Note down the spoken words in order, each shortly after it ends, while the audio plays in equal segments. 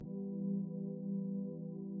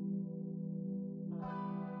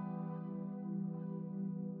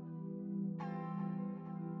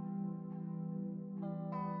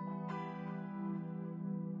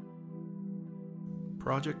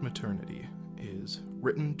Project Maternity is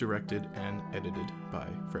written, directed, and edited by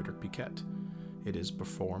Frederick Piquet. It is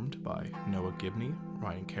performed by Noah Gibney,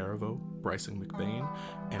 Ryan Caravo, Bryson McBain,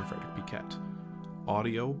 and Frederick Piquet.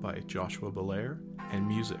 Audio by Joshua Belair, and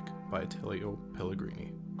music by Attilio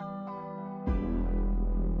Pellegrini.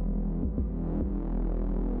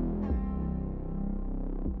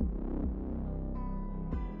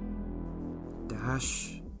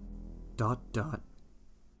 Dash, dot, dot,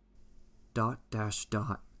 dot, dash,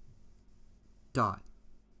 dot, dot.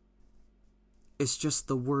 It's just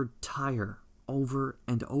the word tire over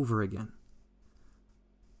and over again.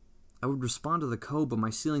 I would respond to the code, but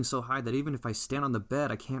my ceiling's so high that even if I stand on the bed,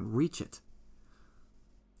 I can't reach it.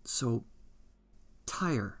 So,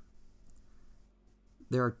 tire.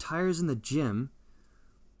 There are tires in the gym,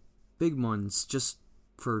 big ones just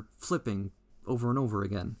for flipping over and over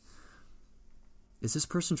again. Is this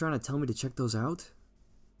person trying to tell me to check those out?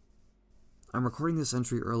 I'm recording this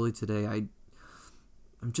entry early today.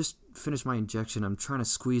 I'm just finished my injection. I'm trying to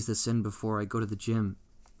squeeze this in before I go to the gym.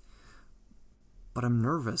 But I'm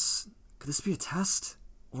nervous. Could this be a test?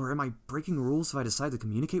 Or am I breaking rules if I decide to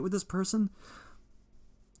communicate with this person?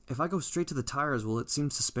 If I go straight to the tires, will it seem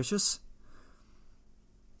suspicious?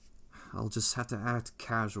 I'll just have to act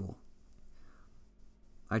casual.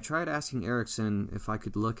 I tried asking Erickson if I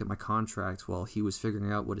could look at my contract while he was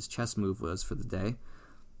figuring out what his chess move was for the day.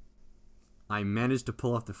 I managed to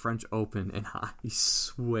pull off the French Open, and I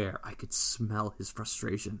swear I could smell his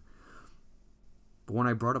frustration. But when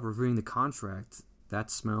I brought up reviewing the contract,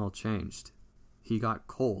 that smell changed. He got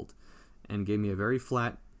cold and gave me a very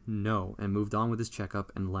flat no and moved on with his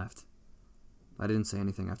checkup and left. I didn't say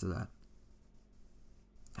anything after that.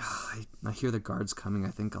 I hear the guards coming. I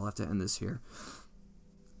think I'll have to end this here.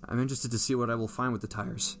 I'm interested to see what I will find with the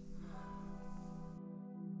tires.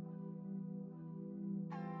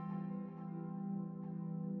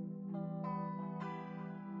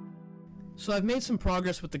 So I've made some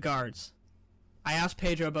progress with the guards. I asked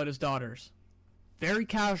Pedro about his daughters. Very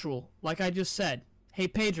casual, like I just said. Hey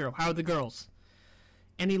Pedro, how are the girls?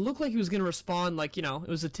 And he looked like he was going to respond like, it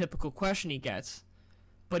was a typical question he gets.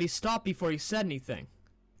 But he stopped before he said anything.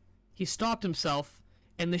 He stopped himself,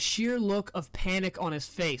 and the sheer look of panic on his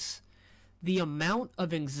face, the amount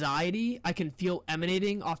of anxiety I can feel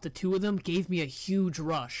emanating off the two of them gave me a huge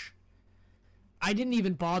rush. I didn't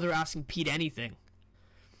even bother asking Pete anything.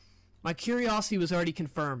 My curiosity was already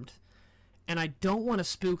confirmed, and I don't want to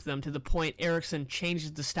spook them to the point Erickson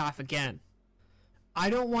changes the staff again. I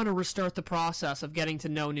don't want to restart the process of getting to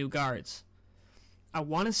know new guards. I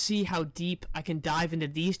want to see how deep I can dive into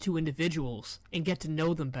these two individuals and get to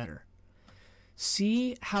know them better.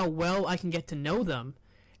 See how well I can get to know them,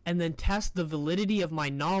 and then test the validity of my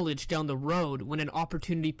knowledge down the road when an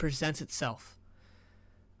opportunity presents itself.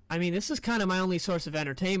 I mean, this is kind of my only source of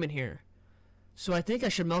entertainment here, so I think I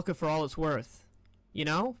should milk it for all it's worth.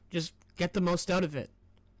 Just get the most out of it.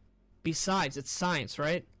 Besides, it's science,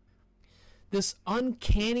 right? This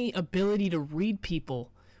uncanny ability to read people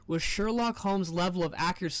with Sherlock Holmes' level of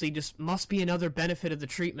accuracy just must be another benefit of the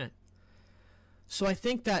treatment. So I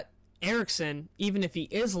think that Erickson, even if he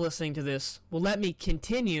is listening to this, will let me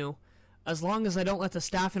continue as long as I don't let the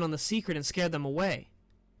staff in on the secret and scare them away.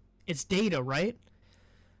 It's data, right?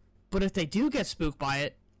 But if they do get spooked by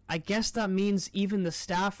it, I guess that means even the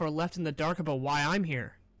staff are left in the dark about why I'm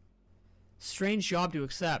here. Strange job to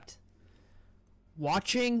accept.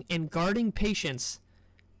 Watching and guarding patients,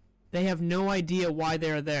 they have no idea why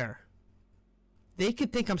they're there. They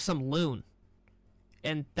could think I'm some loon,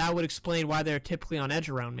 and that would explain why they're typically on edge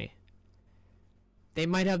around me. They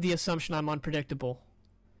might have the assumption I'm unpredictable.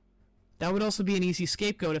 That would also be an easy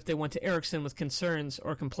scapegoat if they went to Erickson with concerns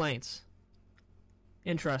or complaints.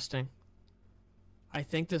 Interesting. I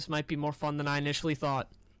think this might be more fun than I initially thought.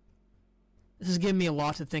 This has given me a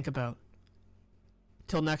lot to think about.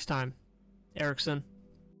 Till next time, Erickson.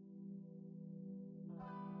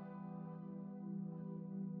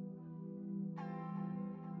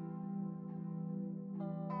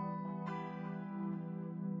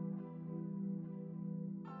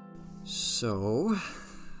 So,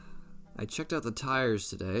 I checked out the tires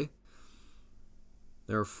today.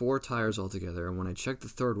 There are 4 tires altogether, and when I checked the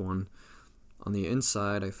third one, on the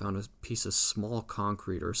inside I found a piece of small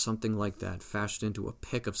concrete or something like that fashioned into a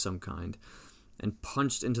pick of some kind and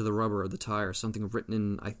punched into the rubber of the tire, something written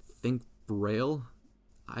in, I think, Braille.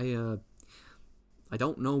 I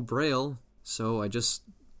don't know Braille, so I just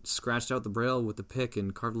scratched out the Braille with the pick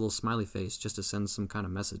and carved a little smiley face just to send some kind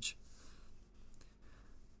of message.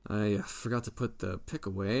 I forgot to put the pick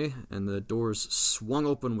away, and the doors swung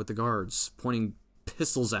open with the guards pointing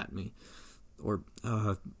pistols at me. Or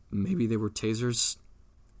maybe they were tasers.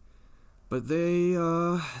 But they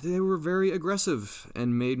were very aggressive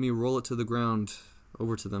and made me roll it to the ground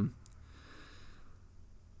over to them.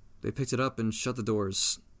 They picked it up and shut the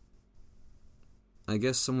doors. I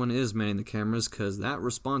guess someone is manning the cameras, because that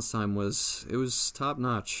response time was top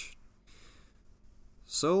notch.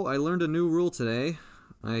 So I learned a new rule today.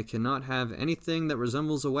 I cannot have anything that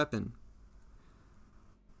resembles a weapon.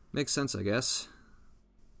 Makes sense, I guess.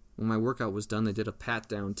 When my workout was done, they did a pat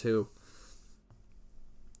down too.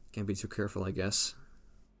 Can't be too careful, I guess.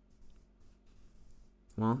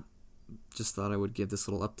 Well, just thought I would give this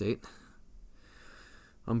little update.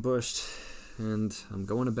 I'm bushed, and I'm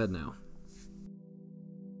going to bed now.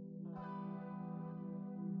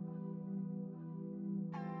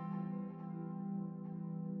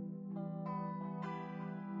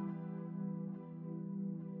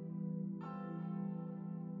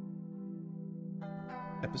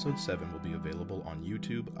 Episode 7 will be available on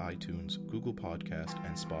YouTube, iTunes, Google Podcast,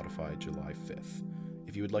 and Spotify July 5th.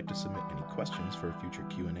 If you would like to submit any questions for a future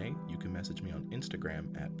Q&A, you can message me on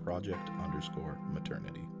Instagram at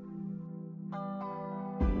project_maternity.